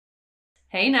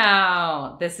Hey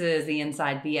now, this is the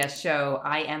Inside BS show.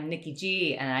 I am Nicki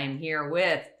G, and I'm here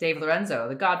with Dave Lorenzo,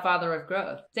 the Godfather of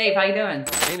Growth. Dave, how you doing?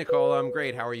 Hey, Nicola, I'm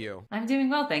great. How are you? I'm doing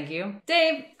well, thank you.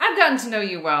 Dave, I've gotten to know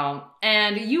you well,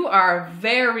 and you are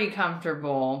very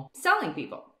comfortable selling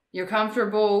people. You're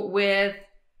comfortable with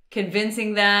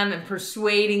convincing them and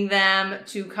persuading them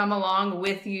to come along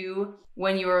with you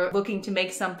when you're looking to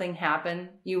make something happen.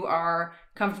 You are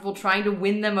comfortable trying to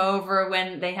win them over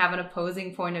when they have an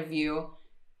opposing point of view.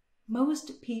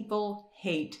 Most people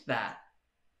hate that.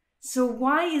 So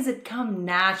why is it come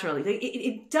naturally?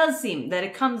 It does seem that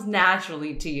it comes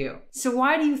naturally to you. So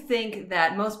why do you think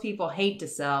that most people hate to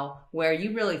sell where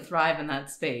you really thrive in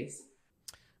that space?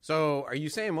 So, are you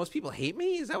saying most people hate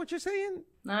me? Is that what you're saying?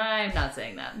 I'm not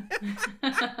saying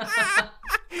that.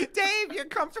 Dave, you're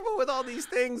comfortable with all these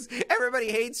things.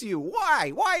 Everybody hates you.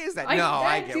 Why? Why is that?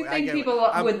 I do think people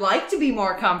would like to be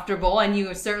more comfortable, and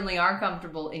you certainly are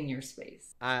comfortable in your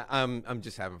space. I'm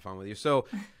just having fun with you. So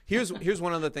here's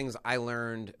one of the things I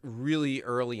learned really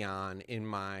early on in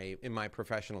my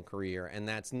professional career, and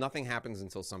that's nothing happens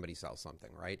until somebody sells something,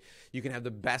 right? You can have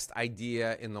the best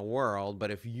idea in the world,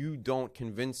 but if you don't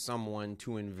convince someone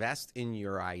to invest in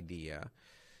your idea,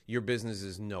 your business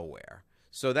is nowhere.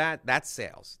 So that's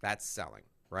sales, that's selling,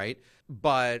 right?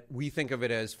 But we think of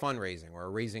it as fundraising or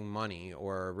raising money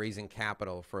or raising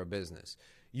capital for a business.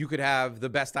 You could have the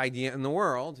best idea in the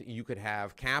world, you could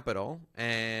have capital,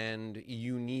 and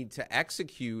you need to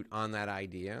execute on that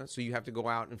idea. So you have to go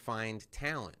out and find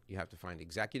talent. You have to find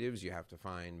executives, you have to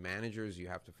find managers, you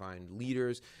have to find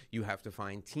leaders, you have to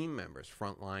find team members,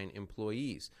 frontline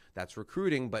employees. That's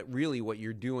recruiting, but really what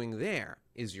you're doing there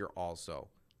is you're also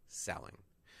selling.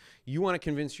 You want to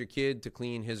convince your kid to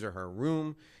clean his or her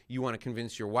room. You want to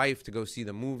convince your wife to go see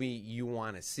the movie you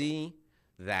want to see.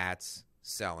 That's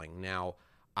selling. Now,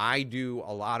 I do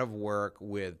a lot of work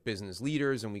with business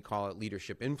leaders, and we call it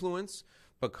leadership influence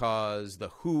because the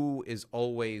who is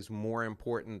always more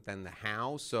important than the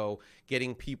how. So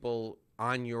getting people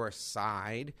on your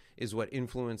side is what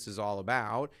influence is all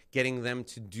about, getting them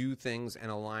to do things and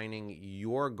aligning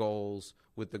your goals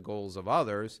with the goals of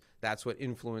others. That's what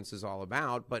influence is all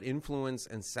about. But influence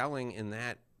and selling in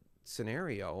that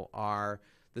scenario are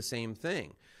the same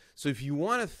thing. So if you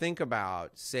want to think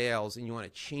about sales and you want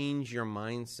to change your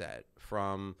mindset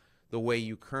from the way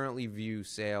you currently view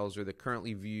sales or the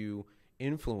currently view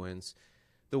influence,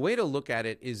 the way to look at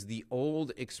it is the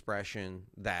old expression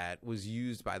that was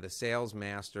used by the sales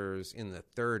masters in the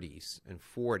 30s and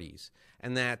 40s.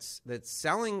 And that's that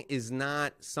selling is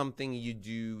not something you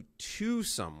do to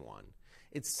someone.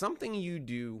 It's something you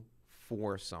do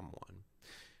for someone.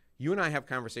 You and I have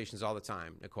conversations all the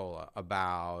time, Nicola,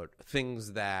 about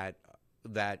things that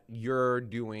you're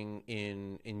doing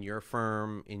in your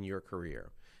firm, in your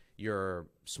career. You're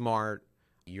smart,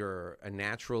 you're a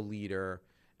natural leader,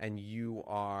 and you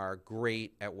are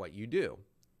great at what you do.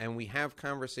 And we have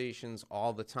conversations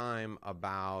all the time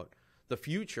about the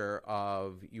future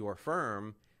of your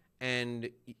firm. And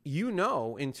you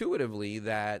know intuitively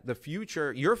that the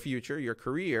future, your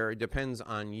career depends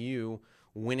on you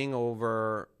winning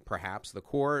over perhaps the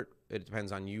court. It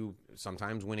depends on you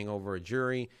sometimes winning over a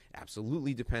jury.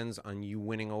 Absolutely depends on you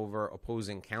winning over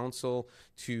opposing counsel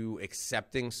to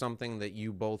accepting something that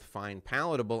you both find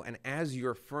palatable. And as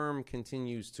your firm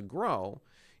continues to grow,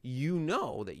 you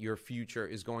know that your future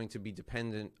is going to be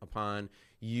dependent upon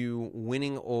you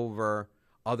winning over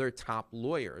other top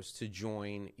lawyers to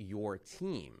join your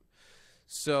team.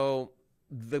 So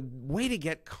the way to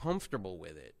get comfortable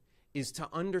with it is to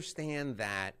understand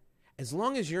that as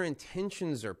long as your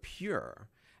intentions are pure,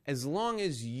 as long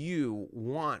as you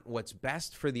want what's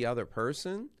best for the other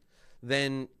person,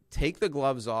 then take the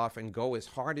gloves off and go as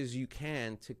hard as you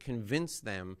can to convince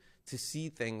them to see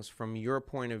things from your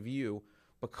point of view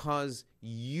because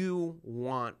you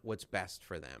want what's best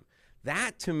for them.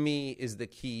 That, to me, is the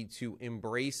key to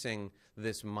embracing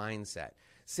this mindset.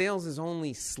 Sales is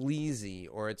only sleazy,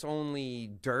 or it's only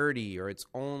dirty, or it's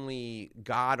only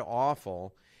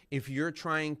god-awful if you're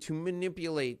trying to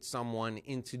manipulate someone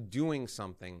into doing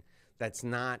something that's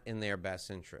not in their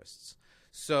best interests.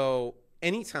 So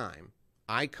anytime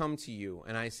I come to you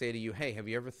and I say to you, hey, have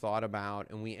you ever thought about,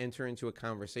 and we enter into a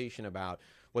conversation about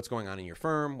what's going on in your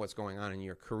firm, what's going on in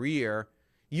your career,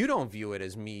 you don't view it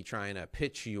as me trying to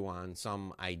pitch you on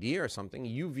some idea or something.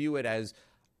 You view it as,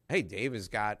 hey, Dave has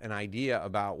got an idea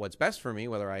about what's best for me,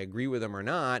 whether I agree with him or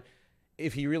not.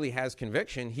 If he really has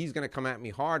conviction, he's going to come at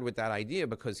me hard with that idea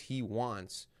because he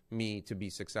wants me to be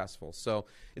successful. So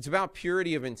it's about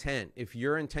purity of intent. If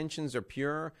your intentions are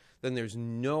pure, then there's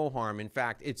no harm. In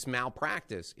fact, it's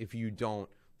malpractice if you don't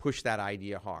push that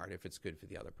idea hard, if it's good for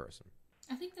the other person.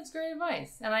 I think that's great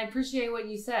advice. And I appreciate what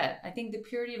you said. I think the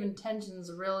purity of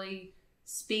intentions really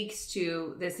speaks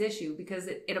to this issue because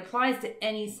it applies to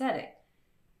any setting.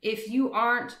 If you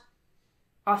aren't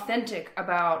authentic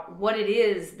about what it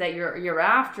is that you're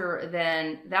after,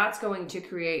 then that's going to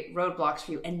create roadblocks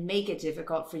for you and make it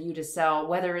difficult for you to sell,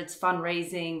 whether it's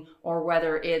fundraising or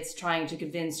whether it's trying to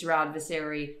convince your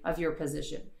adversary of your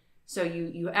position. So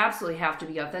you absolutely have to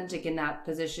be authentic in that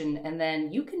position, and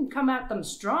then you can come at them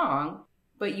strong,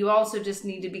 but you also just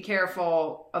need to be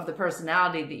careful of the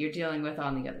personality that you're dealing with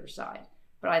on the other side.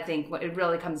 But I think what it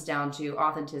really comes down to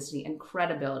authenticity and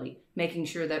credibility, making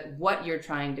sure that what you're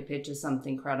trying to pitch is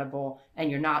something credible and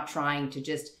you're not trying to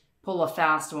just pull a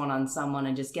fast one on someone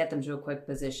and just get them to a quick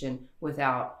position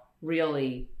without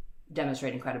really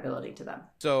demonstrating credibility to them.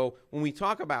 So when we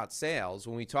talk about sales,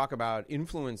 when we talk about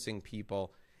influencing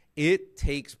people, it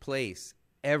takes place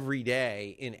every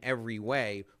day in every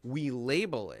way. We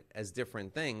label it as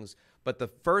different things, but the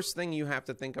first thing you have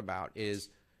to think about is,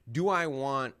 do I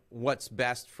want what's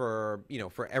best for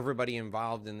everybody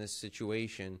involved in this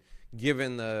situation,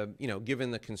 given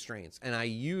the constraints? And I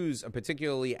use a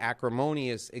particularly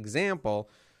acrimonious example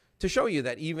to show you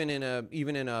that even in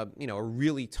a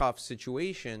really tough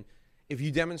situation, if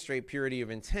you demonstrate purity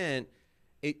of intent,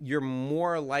 you're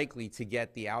more likely to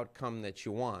get the outcome that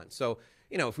you want. So,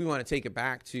 if we want to take it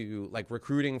back to like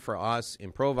recruiting for us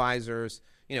in ProVisors,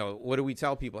 what do we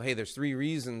tell people? Hey, there's 3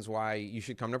 reasons why you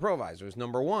should come to ProVisors.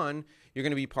 Number 1, you're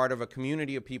going to be part of a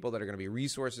community of people that are going to be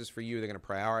resources for you. They're going to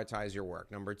prioritize your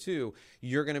work. Number 2,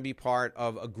 you're going to be part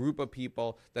of a group of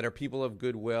people that are people of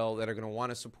goodwill that are going to want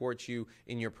to support you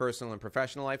in your personal and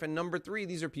professional life. And number 3,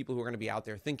 these are people who are going to be out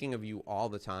there thinking of you all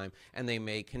the time, and they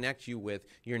may connect you with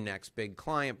your next big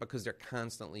client because they're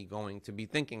constantly going to be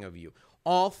thinking of you.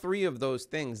 All 3 of those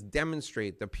things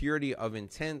demonstrate the purity of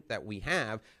intent that we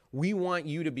have. We want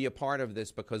you to be a part of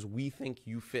this because we think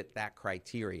you fit that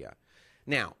criteria.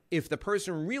 Now, if the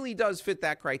person really does fit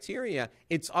that criteria,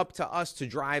 it's up to us to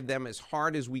drive them as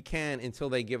hard as we can until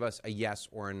they give us a yes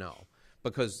or a no,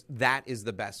 because that is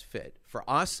the best fit for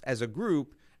us as a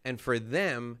group and for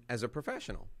them as a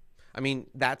professional. I mean,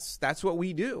 that's what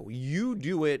we do. You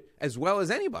do it as well as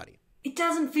anybody. It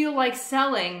doesn't feel like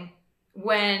selling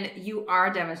when you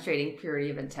are demonstrating purity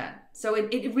of intent. So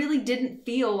it really didn't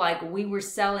feel like we were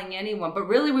selling anyone, but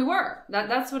really we were.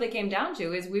 That's what it came down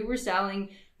to, is we were selling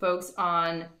folks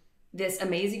on this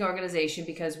amazing organization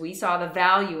because we saw the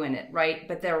value in it, right?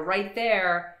 But they're right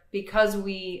there because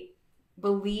we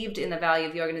believed in the value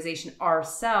of the organization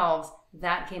ourselves.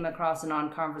 That came across in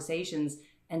on conversations,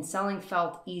 and selling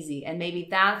felt easy. And maybe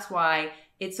that's why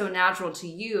it's so natural to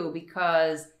you,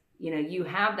 because you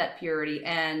have that purity,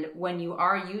 and when you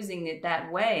are using it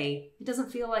that way, it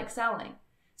doesn't feel like selling.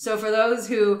 So for those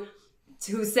who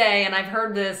say, and I've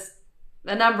heard this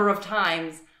a number of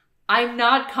times, I'm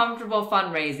not comfortable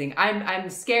fundraising.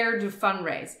 I'm scared to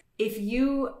fundraise. If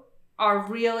you are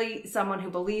really someone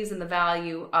who believes in the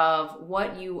value of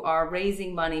what you are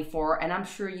raising money for, and I'm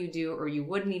sure you do, or you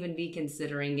wouldn't even be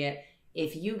considering it,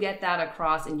 if you get that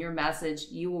across in your message,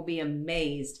 you will be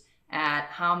amazed at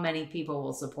how many people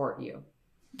will support you.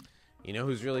 You know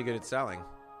who's really good at selling?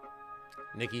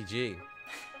 Nicki G.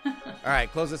 All right,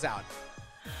 close us out.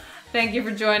 Thank you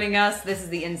for joining us. This is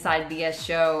the Inside BS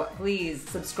Show. Please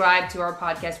subscribe to our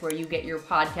podcast where you get your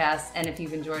podcasts. And if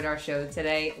you've enjoyed our show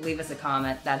today, leave us a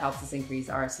comment. That helps us increase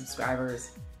our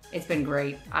subscribers. It's been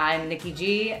great. I'm Nicki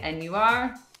G, and you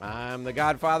are? I'm the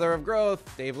Godfather of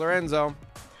Growth, Dave Lorenzo.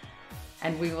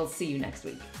 And we will see you next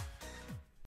week.